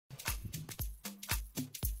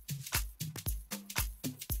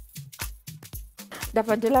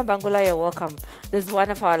Dapantula Bangula, you're welcome. This is one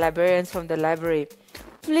of our librarians from the library.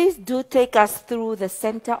 Please do take us through the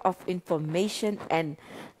Center of Information and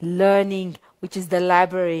Learning, which is the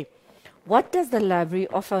library. What does the library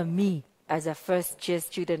offer me as a first-year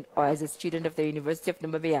student or as a student of the University of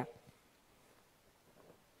Namibia?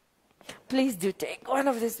 Please do take one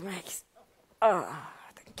of these mics.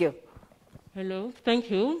 Thank you. Hello, thank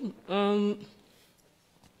you.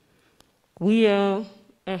 We are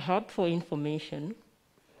a hub for information,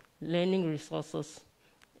 learning resources,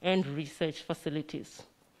 and research facilities.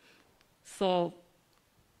 So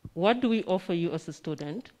what do we offer you as a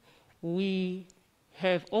student? We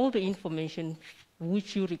have all the information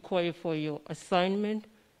which you require for your assignment,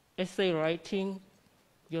 essay writing,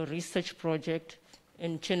 your research project,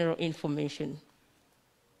 and general information.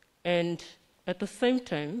 And at the same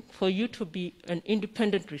time, for you to be an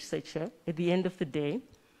independent researcher at the end of the day,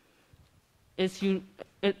 as you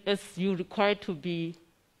require to be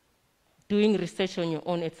doing research on your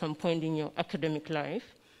own at some point in your academic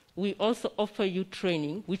life, we also offer you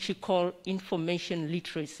training, which we call information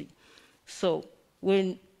literacy. So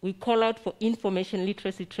when we call out for information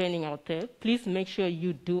literacy training out there, please make sure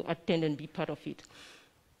you do attend and be part of it.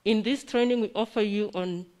 In this training, we offer you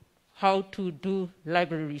on how to do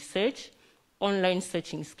library research, online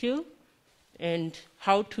searching skill, and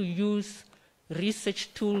how to use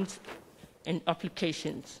research tools and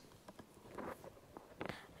applications.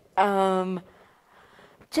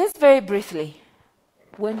 Just very briefly,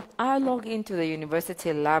 when I log into the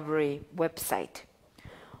university library website,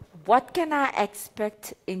 what can I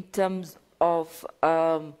expect in terms of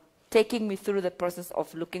taking me through the process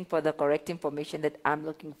of looking for the correct information that I'm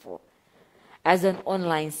looking for as an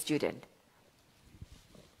online student?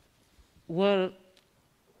 Well,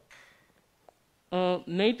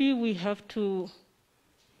 maybe we have to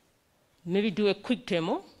do a quick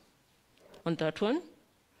demo on that one.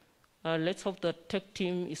 Let's hope the tech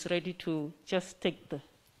team is ready to just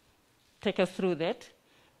take us through that.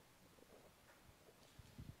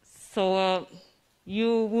 So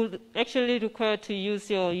you would actually require to use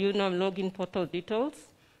your UNAM login portal details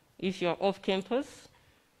if you're off campus,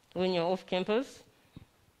 when you're off campus.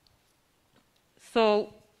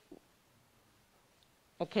 So,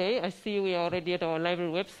 okay, I see we are already at our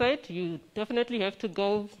library website. You definitely have to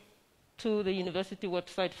go to the university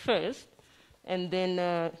website first, and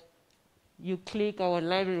then you click our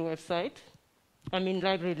library website,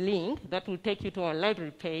 library link. That will take you to our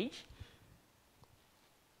library page.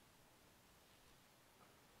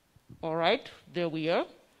 All right, there we are.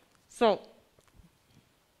 So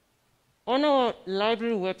on our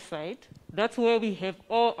library website, that's where we have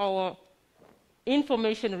all our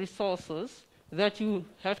information resources that you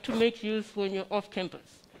have to make use when you're off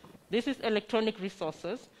campus. This is electronic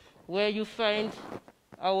resources where you find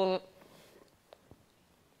our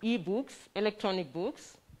e-books, electronic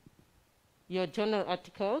books, your journal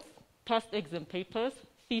articles, past exam papers,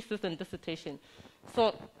 thesis, and dissertation.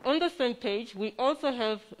 So on the same page, we also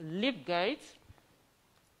have LibGuides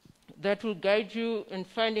that will guide you in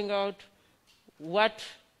finding out what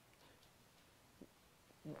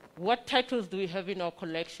titles do we have in our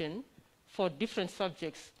collection for different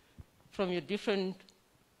subjects from your different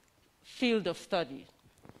field of study.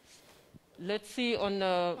 Let's see on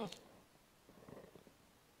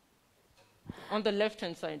the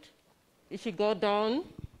left-hand side. If you go down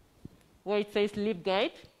where it says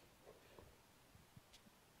LibGuide,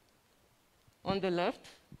 on the left,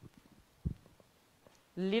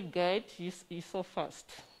 LibGuide, you're so fast.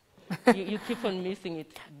 you keep on missing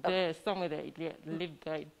it. There, somewhere there, yeah,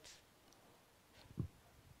 LibGuide.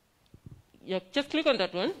 Yeah, just click on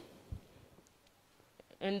that one.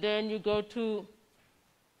 And then you go to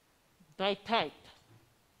by type.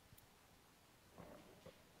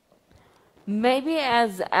 Maybe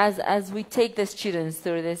as we take the students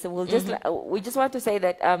through this, we'll we just want to say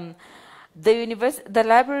that the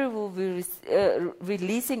library will be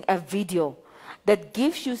releasing a video that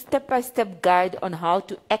gives you step-by-step guide on how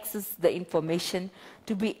to access the information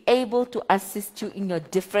to be able to assist you in your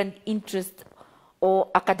different interest or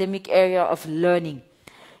academic area of learning.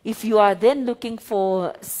 If you are then looking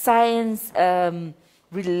for science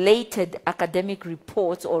related academic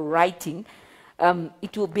reports or writing,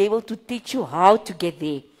 it will be able to teach you how to get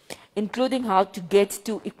there, including how to get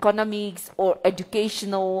to economics or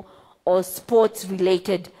educational or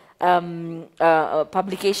sports-related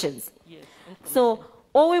publications. Yes, so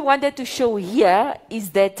all we wanted to show here is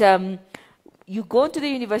that you go to the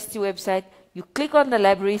university website, you click on the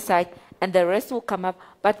library site, and the rest will come up.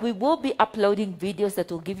 But we will be uploading videos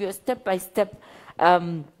that will give you a step-by-step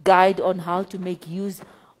guide on how to make use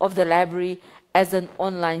of the library as an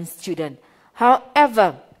online student.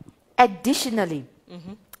 However, additionally,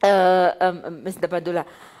 Ms. Dabandula,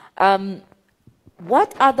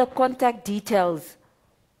 what are the contact details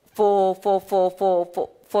for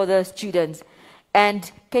the students?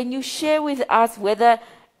 And can you share with us whether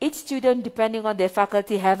each student, depending on their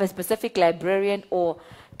faculty, have a specific librarian, or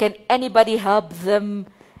can anybody help them?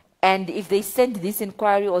 And if they send this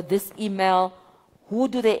inquiry or this email, who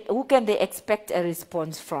can they expect a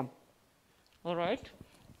response from? All right.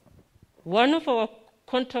 One of our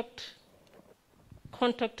contact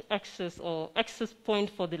access or access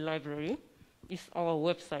point for the library is our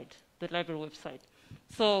website, the library website.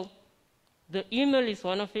 So the email is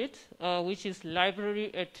one of it, which is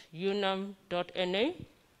library@unam.na.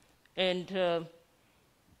 And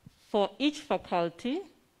for each faculty,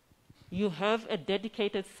 you have a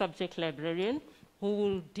dedicated subject librarian who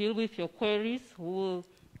will deal with your queries, who will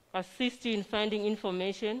assist you in finding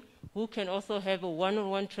information, who can also have a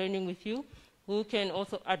one-on-one training with you, who can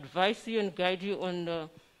also advise you and guide you on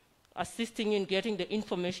assisting you in getting the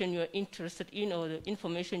information you're interested in or the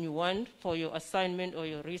information you want for your assignment or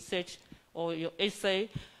your research or your essay.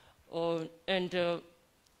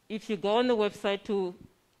 If you go on the website to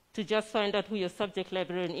just find out who your subject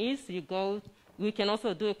librarian is, we can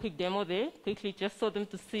also do a quick demo there, quickly, just so them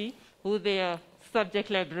to see who their subject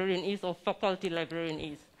librarian is or faculty librarian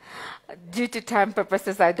is. Due to time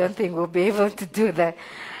purposes, I don't think we'll be able to do that.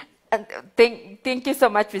 Thank you so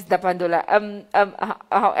much, Ms. Dabandula.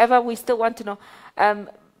 However, we still want to know,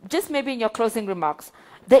 just maybe in your closing remarks,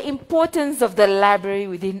 the importance of the library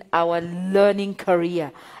within our learning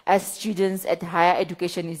career as students at higher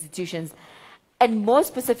education institutions. And more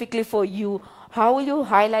specifically for you, how will you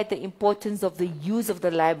highlight the importance of the use of the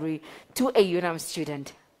library to a UNAM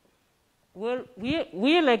student? Well,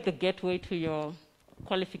 we're like the gateway to your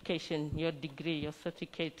qualification, your degree, your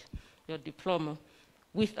certificate, your diploma.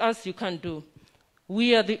 With us, you can do.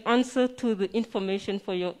 We are the answer to the information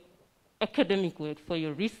for your academic work, for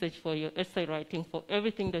your research, for your essay writing, for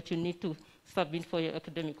everything that you need to submit for your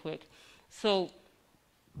academic work. So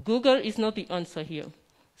Google is not the answer here.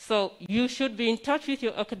 So you should be in touch with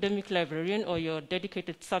your academic librarian or your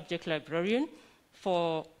dedicated subject librarian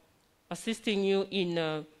for assisting you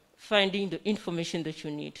in finding the information that you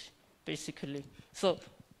need, basically. So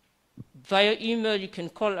via email, you can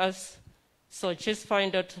call us. So just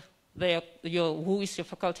find out who is your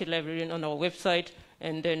faculty librarian on our website,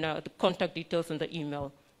 and then the contact details on the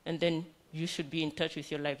email. And then you should be in touch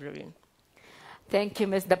with your librarian. Thank you,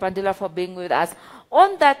 Ms. Dabandula, for being with us.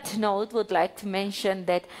 On that note, would like to mention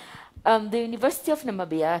that the University of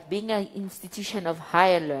Namibia, being an institution of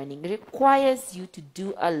higher learning, requires you to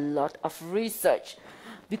do a lot of research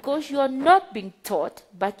because you are not being taught,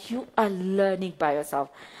 but you are learning by yourself.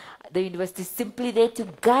 The university is simply there to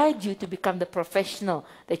guide you to become the professional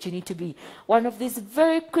that you need to be. One of these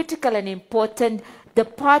very critical and important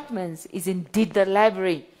departments is indeed the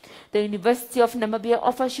library. The University of Namibia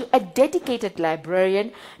offers you a dedicated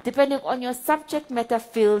librarian depending on your subject matter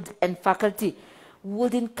field and faculty. We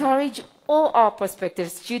would encourage all our prospective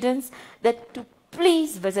students that to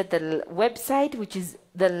please visit the website, which is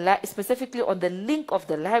specifically on the link of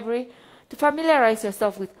the library, to familiarize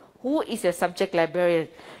yourself with who is your subject librarian.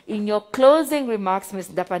 In your closing remarks, Ms.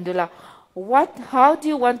 Dabandula, how do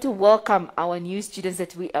you want to welcome our new students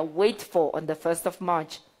that we await for on the 1st of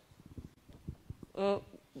March?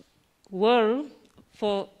 Well,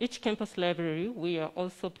 for each campus library, we are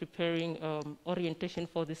also preparing orientation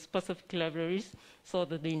for the specific libraries so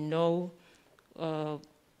that they know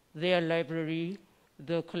their library,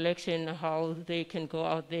 the collection, how they can go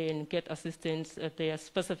out there and get assistance at their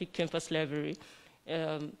specific campus library.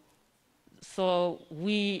 So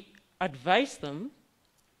we advise them,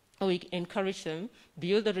 or we encourage them,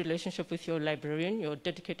 build a relationship with your librarian, your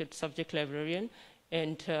dedicated subject librarian,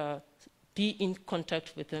 and be in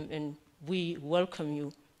contact with them, and we welcome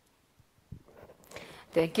you.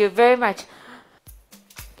 Thank you very much.